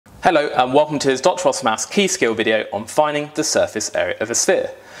Hello and welcome to this Dr. Ross Maths key skill video on finding the surface area of a sphere.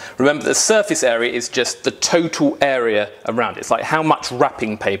 Remember, the surface area is just the total area around it. It's like how much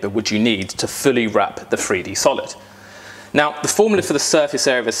wrapping paper would you need to fully wrap the 3D solid. Now, the formula for the surface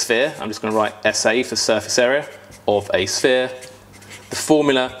area of a sphere, I'm just going to write SA for surface area of a sphere. The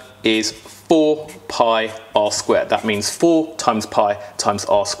formula is 4 pi r squared. That means 4 times pi times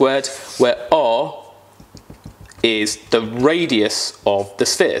r squared, where r is the radius of the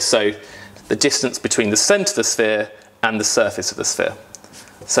sphere, so the distance between the centre of the sphere and the surface of the sphere.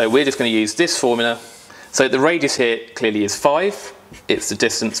 So we're just going to use this formula. So the radius here clearly is 5. It's the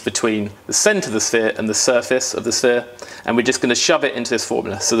distance between the centre of the sphere and the surface of the sphere, and we're just going to shove it into this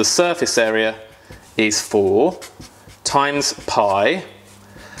formula. So the surface area is 4 times pi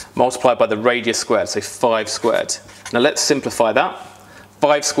multiplied by the radius squared, so 5 squared. Now let's simplify that.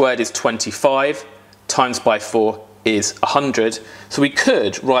 5 squared is 25. Times by 4 is 100. So we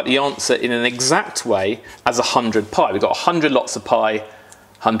could write the answer in an exact way as 100 pi. We've got 100 lots of pi,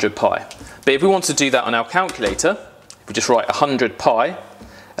 100 pi. But if we want to do that on our calculator, if we just write 100 pi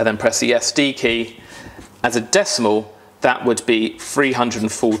and then press the SD key as a decimal, that would be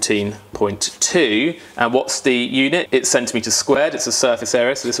 314.2. And what's the unit? It's centimetres squared. It's a surface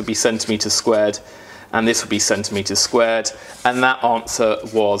area, so this would be centimetres squared, and this would be centimetres squared, and that answer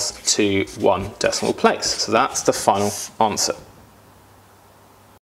was to 1 decimal place. So that's the final answer.